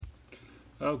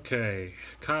Okay,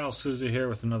 Kyle Souza here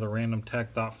with another random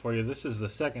tech thought for you. This is the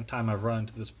second time I've run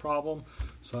into this problem,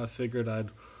 so I figured I'd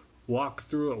walk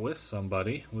through it with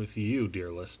somebody, with you,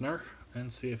 dear listener,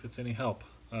 and see if it's any help.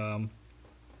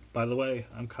 By the way,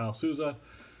 I'm Kyle Souza.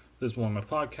 This is one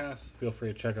of my podcasts. Feel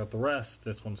free to check out the rest.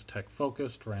 This one's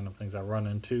tech-focused, random things I run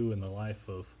into in the life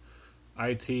of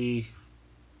IT,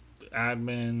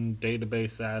 admin,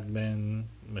 database admin,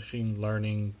 machine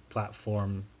learning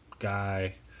platform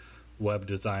guy, web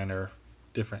designer,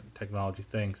 different technology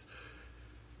things.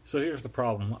 So here's the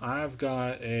problem. I've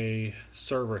got a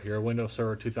server here, Windows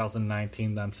Server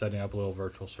 2019, that I'm setting up, a little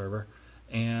virtual server,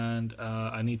 and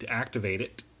I need to activate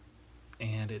it.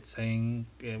 And it's saying,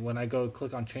 when I go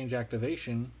click on change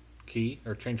activation key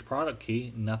or change product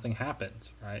key, nothing happens,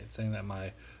 right? It's saying that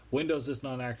my Windows is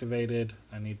not activated.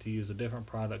 I need to use a different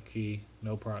product key,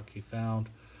 no product key found.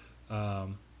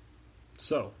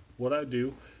 So what I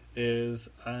do is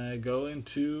I go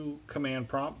into command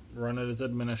prompt, run it as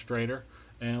administrator,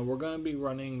 and we're going to be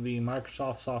running the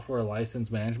Microsoft Software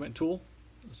License Management tool.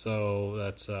 So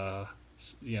that's run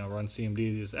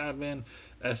cmd as admin,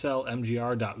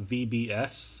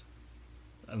 slmgr.vbs,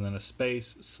 and then a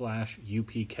space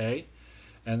 /upk,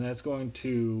 and that's going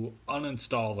to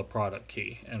uninstall the product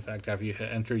key. In fact, after you hit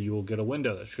enter, you will get a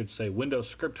window that should say Windows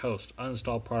Script Host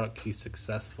uninstall product key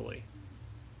successfully.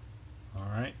 All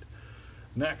right.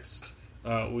 Next,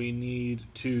 we need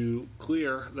to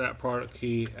clear that product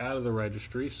key out of the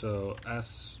registry. So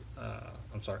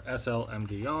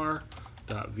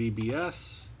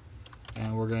slmgr.vbs,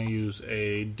 and we're going to use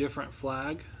a different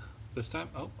flag this time.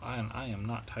 Oh, I am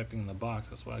not typing in the box.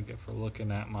 That's what I get for looking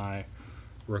at my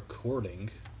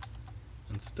recording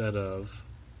instead of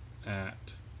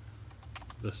at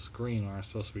the screen where I'm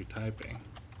supposed to be typing.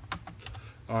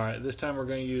 All right, this time we're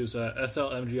going to use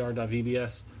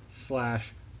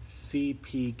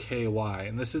slmgr.vbs/cpky,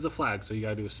 and this is a flag, so you got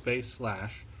to do a space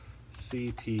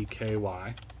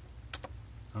 /cpky.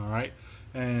 All right,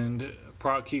 and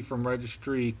product key from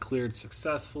registry cleared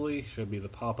successfully should be the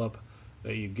pop-up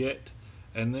that you get,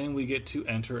 and then we get to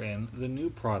enter in the new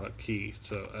product key.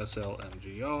 So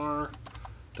slmgr.vbs,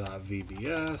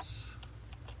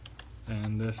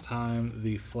 and this time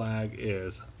the flag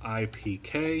is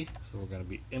IPK, so we're going to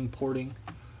be importing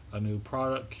a new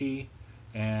product key,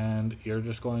 and you're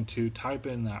just going to type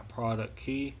in that product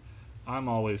key. I'm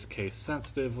always case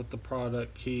sensitive with the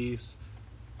product keys.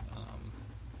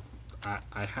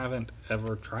 I haven't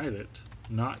ever tried it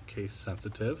not case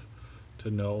sensitive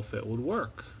to know if it would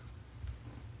work.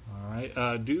 All right,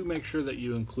 do make sure that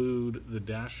you include the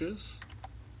dashes.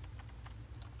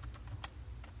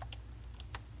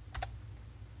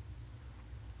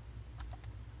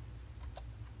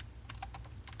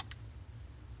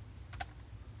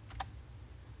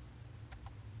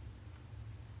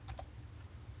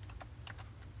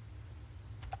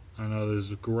 I know this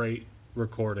is great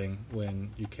recording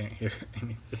when you can't hear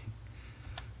anything.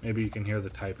 Maybe you can hear the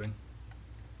typing.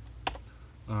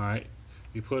 Alright,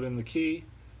 you put in the key,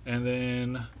 and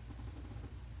then,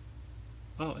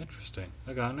 oh, interesting,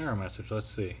 I got an error message. Let's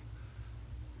see.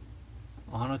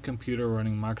 On a computer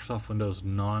running Microsoft Windows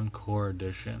Non-Core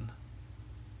Edition,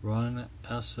 run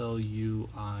slui.exe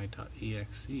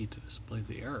to display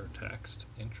the error text.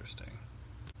 Interesting.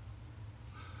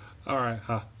 Alright,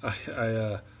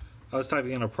 I was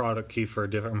typing in a product key for a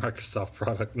different Microsoft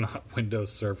product, not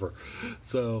Windows Server.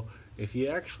 So if you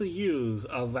actually use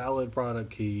a valid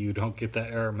product key, you don't get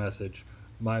that error message.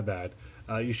 My bad.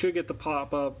 You should get the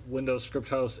pop-up Windows Script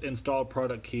Host installed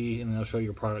product key, and they'll show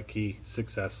your product key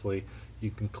successfully.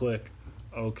 You can click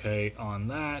OK on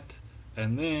that,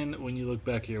 and then when you look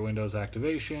back at your Windows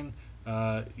activation,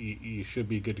 you should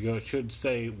be good to go. It should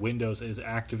say Windows is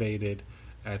activated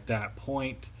at that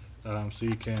point. So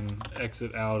you can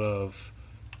exit out of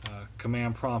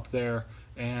command prompt there,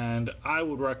 and I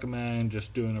would recommend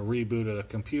just doing a reboot of the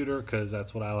computer, because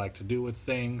that's what I like to do with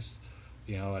things.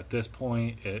 At this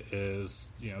point it is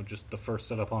just the first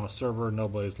setup on a server.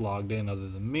 Nobody's logged in other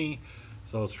than me,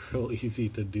 so it's real easy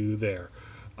to do there.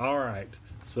 Alright,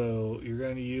 so you're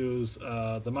going to use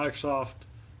the Microsoft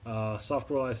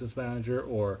Software License Manager,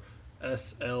 or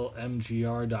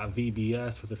slmgr.vbs,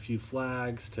 with a few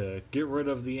flags to get rid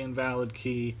of the invalid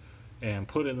key and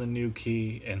put in the new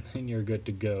key, and then you're good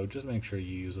to go. Just make sure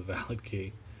you use a valid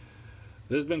key.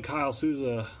 This has been Kyle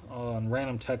Souza on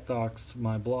Random Tech Talks.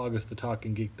 My blog is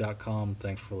thetalkinggeek.com.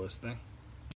 Thanks for listening.